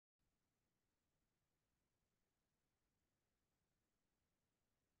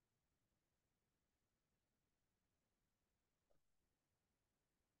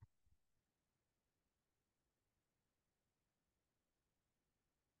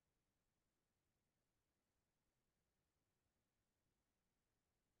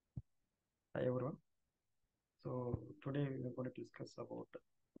Hi everyone. So today we are going to discuss about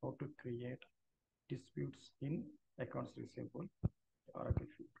how to create disputes in accounts receivable Oracle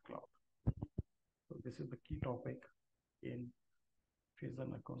Cloud. So this is the key topic in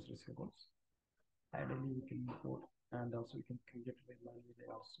Fusion accounts receivables. Ideally, we can import and also we can create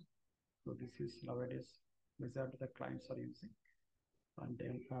manually also. So this is nowadays wizard the clients are using and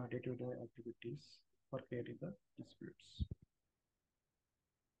then day-to-day activities for creating the disputes.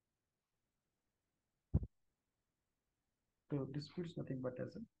 So disputes nothing but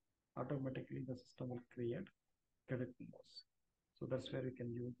as an automatically the system will create credit memos. So that's where you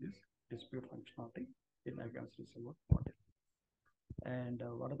can use this dispute functionality in accounts receivable model. And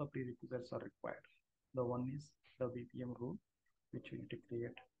what are the prerequisites are required? The one is the VPM rule, which we need to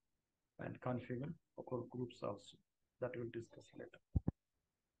create and configure our groups also. That we'll discuss later.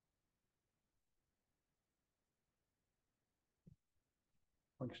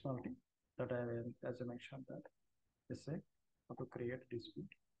 Functionality that as I mentioned that is a how to create dispute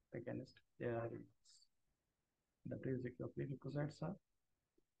against AI emails. The prerequisites are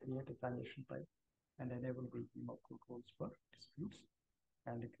create a transaction type and enable VPM controls for disputes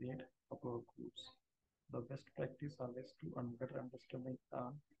and create upload groups. The best practice always to better understanding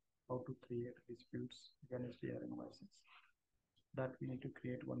how to create disputes against their invoices. That we need to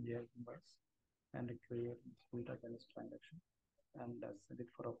create one year invoice and create dispute against transaction and send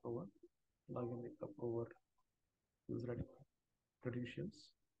it for approval, login with approver user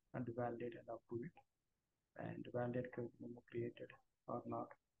credentials and validate and approve it and validate credit memo created or not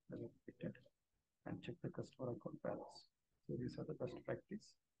as expected and check the customer account balance. So these are the best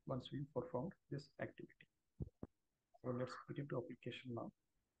practice once we perform this activity. So let's get into application now.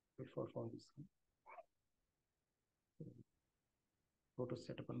 We'll perform this. Go to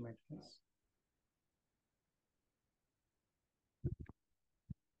setup and maintenance.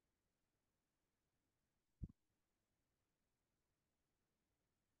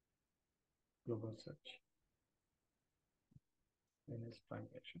 Global search. Manage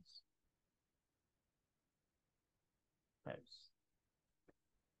transactions. Types.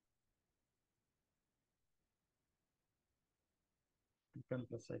 Click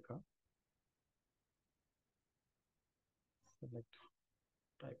plus icon. Select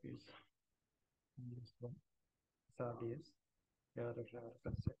type is this one. RDS.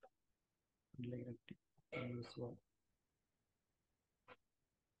 Set. Legality. Use one.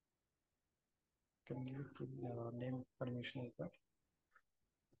 Can you name permission is that?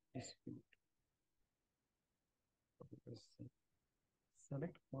 Dispute.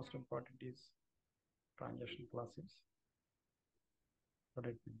 Select most important is transaction classes.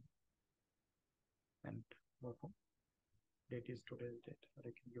 And open. Date is today's date. I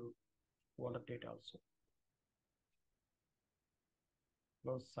can give wallet date also.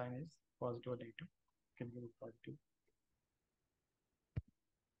 Close sign is positive or negative. You can give positive.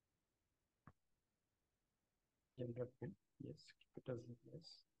 Generate bill. Yes. Keep it as yes.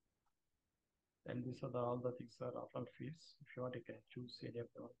 And these are all the things are optional fields. If you want, you can choose any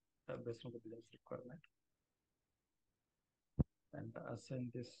of them based on the business requirement. And assign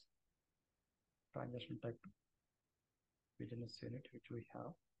this transaction type to business unit, which we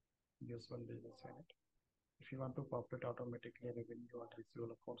have. Use one business unit. If you want to populate automatically revenue or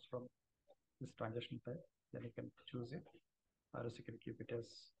receivable accounts from this transaction type, then you can choose it. Or else you can keep it as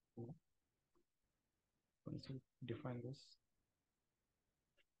once you define this.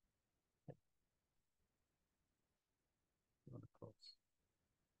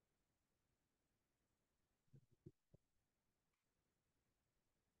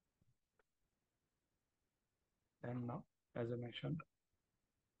 And now, as I mentioned,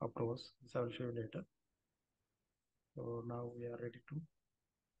 approvals, this I will show you later. So now we are ready to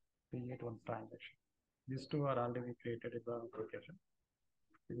create one transaction. These two are already created in the application.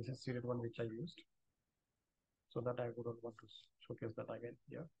 This is serial one which I used. So that I would not want to showcase that again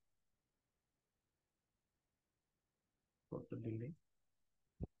here. Go to billing.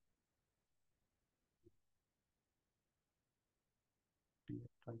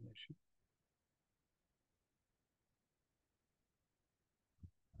 Transaction.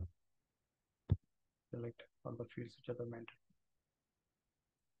 Select all the fields which are the mandatory.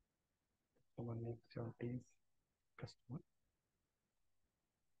 Someone needs your team's customer.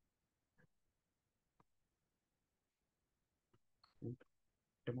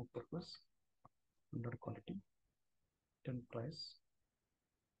 Demo purpose, under quantity, 10 price,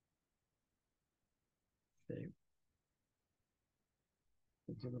 save,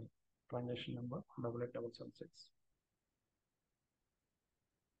 transaction number 88776,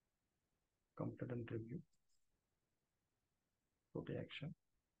 complete and review, go to action,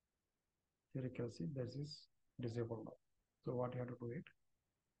 Here you can see this is disabled now. So what you have to do it,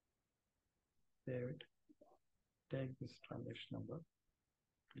 save it, take this transaction number,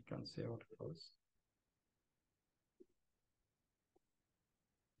 click on save or close.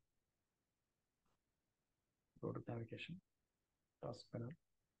 Go to navigation, task panel,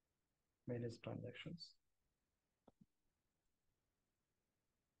 manage transactions.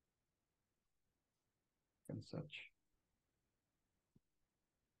 You can search,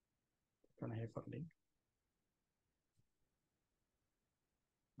 click on hyperlink,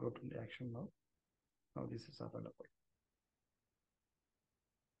 go to the action now. Now this is available.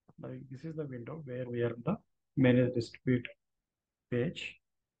 Now this is the window where we are in the manage dispute page.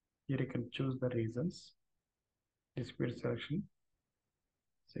 Here you can choose the reasons, dispute selection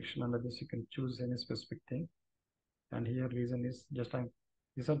section. Under this you can choose any specific thing, and here reason is just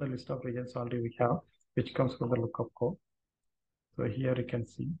these are the list of reasons already we have, which comes from the lookup code. So here you can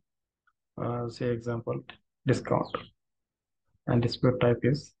see, say example, discount, and dispute type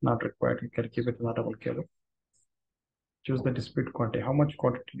is not required. You can keep it not applicable. Choose the dispute quantity. How much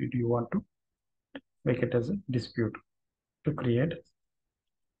quantity do you want to make it as a dispute? To create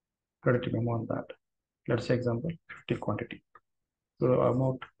credit memo on that. Let's say example 50 quantity. So the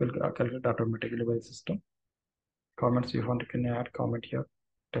amount will calculate automatically by the system. Comments you want, you can add comment here.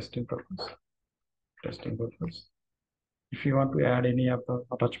 Testing purpose. Testing purpose. If you want to add any of the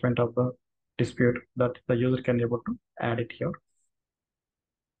attachment of the dispute, that the user can able to add it here.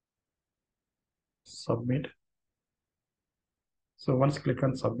 Submit. So once click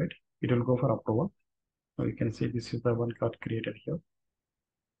on submit, it will go for approval. Now you can see this is the one got created here.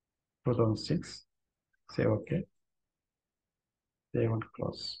 2006. Say OK. Save and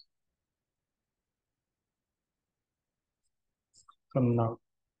close. So now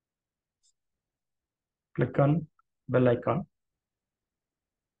click on bell icon.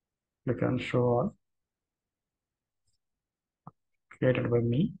 Click on show all. Created by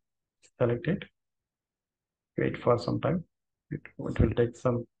me. Select it. Wait for some time. It will take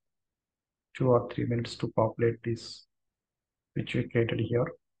some 2 or 3 minutes to populate this, which we created here.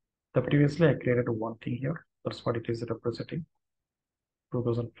 The previously I created one thing here. That's what it is representing.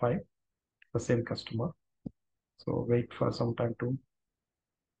 2005, the same customer. So wait for some time to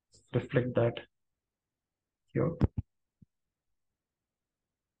reflect that here.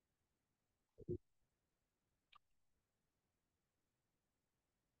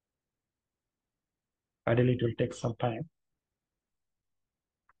 Ideally, it will take some time.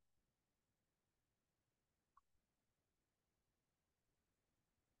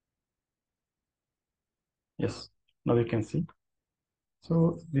 Yes, now you can see.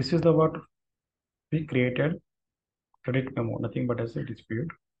 So this is the what we created credit memo, nothing but as a dispute.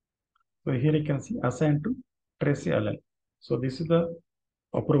 So here you can see assigned to Tracy Allen. So this is the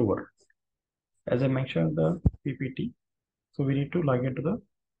approver. As I mentioned the PPT, so we need to log into the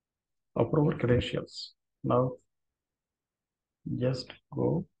approver credentials. Now just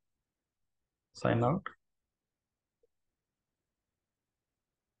go sign out.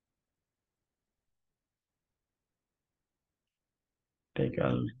 Take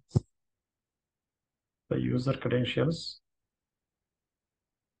all the user credentials.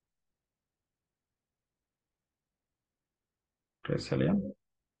 Tracy Allen.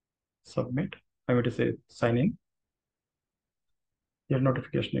 Submit. I will say sign in. Your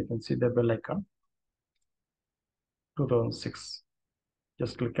notification, you can see the bell icon. 2006.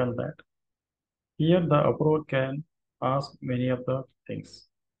 Just click on that. Here the approval can ask many of the things.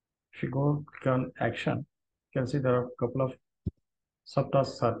 If you go click on action, you can see there are a couple of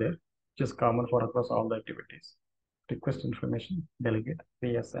subtasks are there, which is common for across all the activities. Request information, delegate,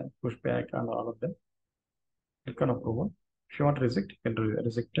 reassign, pushback, and all of them. Click on approval. If you want to reject, you can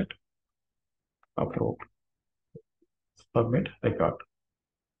reject it. Approve. Submit, record.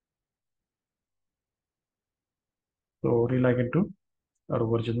 So relog into our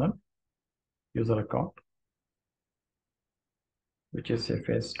original user account, which is a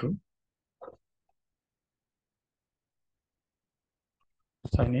phase 2.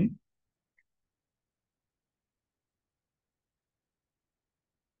 Sign in.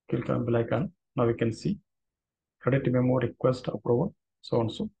 Click on bell icon. Now we can see credit memo request approval, so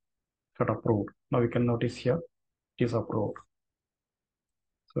and so got approved. Now we can notice here it is approved.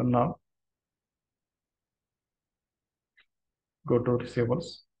 So now go to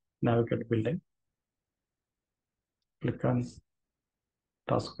receivables, navigate building, click on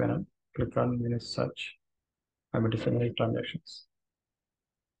task panel, click on manage search, I'm defining transactions.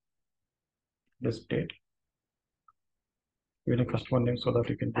 This date, even a customer name so that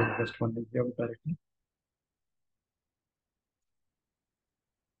you can give a customer name here directly.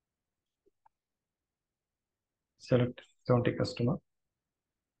 select 70 customer,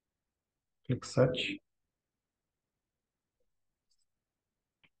 click search.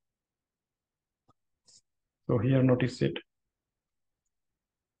 So here notice it.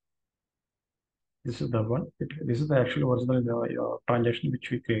 This is the one. This is the actual original transaction which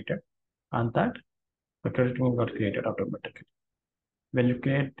we created, and that the credit memo got created automatically. When you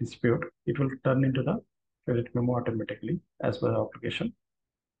create dispute, it will turn into the credit memo automatically as per the application.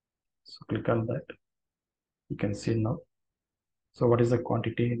 So click on that. You can see now. So what is the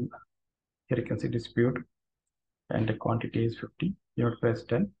quantity? Here you can see dispute, and the quantity is 50. You press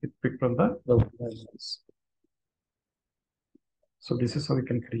 10. It picked from the values. So this is how we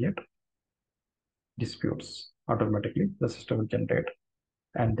can create disputes automatically. The system will generate,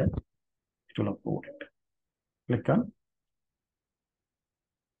 and then it will upload it. Click on.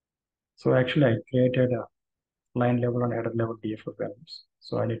 So actually, I created a line level and header level DFF values.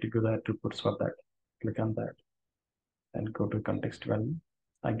 So I need to give the attributes for that. Click on that and go to context value.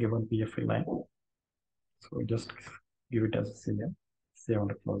 I give one BFA line. So just give it as a senior. Save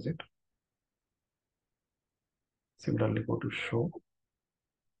and close it. Similarly, go to show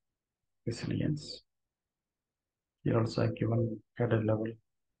resilience. Here also I given header level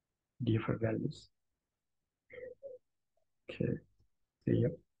DFA values. Okay,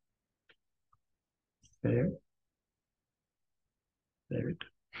 save, save it,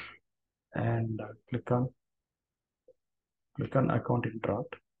 and click on accounting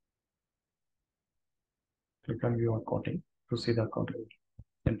draft. Click on view accounting to see the accounting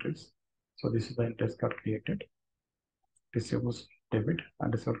entries. So this is the entries got created. Receivables debit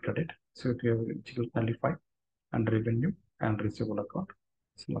and receivable credit. So we have eligible qualify and revenue and receivable account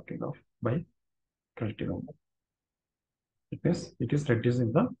is locking off by credit number. It means it is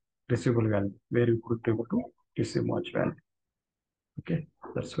reducing the receivable value where you could be able to receive much value. Okay,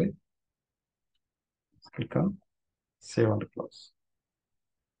 that's why. Click on save and close.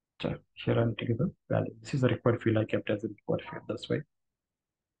 Here I'm taking the value. This is the required field I kept as a required field. That's why.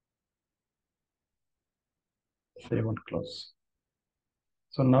 Save and close.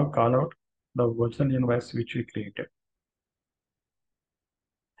 So now call out the original invoice which we created.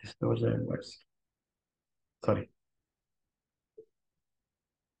 This is the original invoice. Sorry.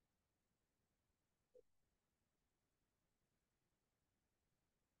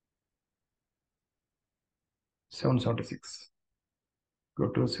 $776. Go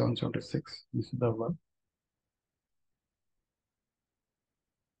to 776. This is the one.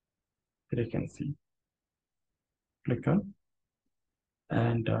 Here you can see. Click on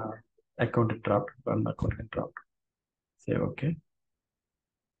and account draft. Run account draft. Say OK.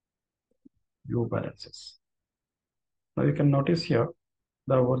 View balances. Now you can notice here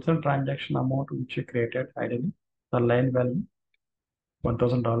the original transaction amount which we created ideally, the line value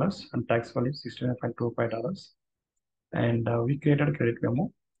 $1,000 and tax value $69.25. And we created a credit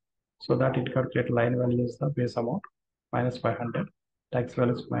memo so that it got create line value is the base amount minus 500, tax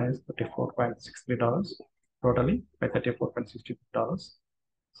value is minus $34.63, totally by $34.62.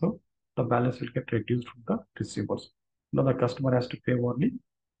 So the balance will get reduced from the receivables. Now the customer has to pay only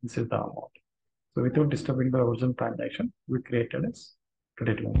this is the amount. So without disturbing the original transaction, we created a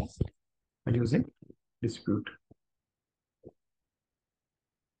credit memo by using dispute.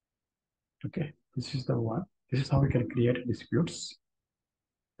 Okay, this is the one. This is how we can create disputes.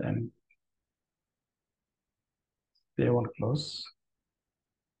 Then save and close.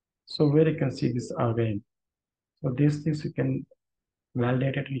 So where you can see this again. So these things you can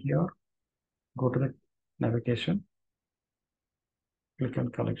validate it here. Go to the navigation. Click on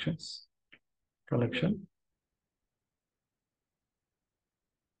collections. Collection.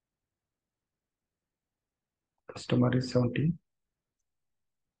 Customer is 70.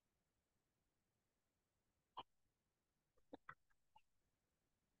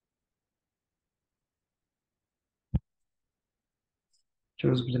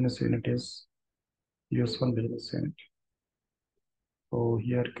 Choose business unit is use one business unit. So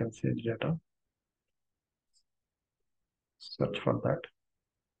here you can see data. Search for that.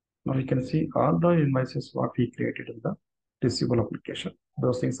 Now you can see all the invoices what we created in the receivable application.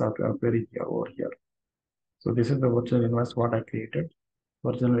 Those things are very here over here. So this is the original invoice what I created.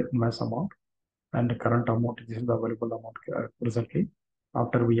 Original invoice amount and the current amount. This is the available amount presently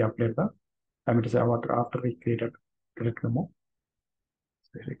after we applied the. I mean to say after we created credit memo.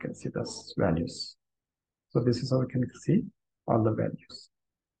 So you can see the values. So this is how we can see all the values.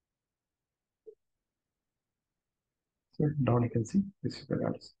 So down you can see this is the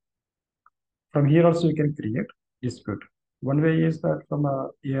values. From here also you can create dispute. One way is that from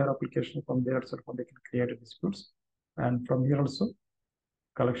a AR application from there itself they can create disputes, and from here also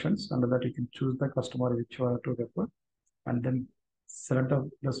collections. Under that, you can choose the customer which you want to refer, and then select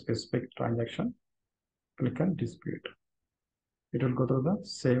the specific transaction. Click on dispute. It will go through the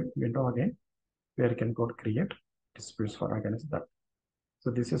same window again, where you can go to create disputes for against that. So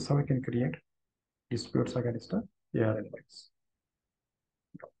this is how we can create disputes against the AR invoice.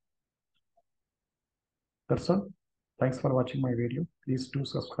 That's all. Thanks for watching my video. Please do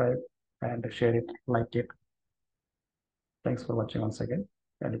subscribe and share it, like it. Thanks for watching once again,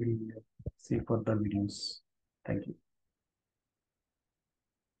 and we'll see further videos. Thank you.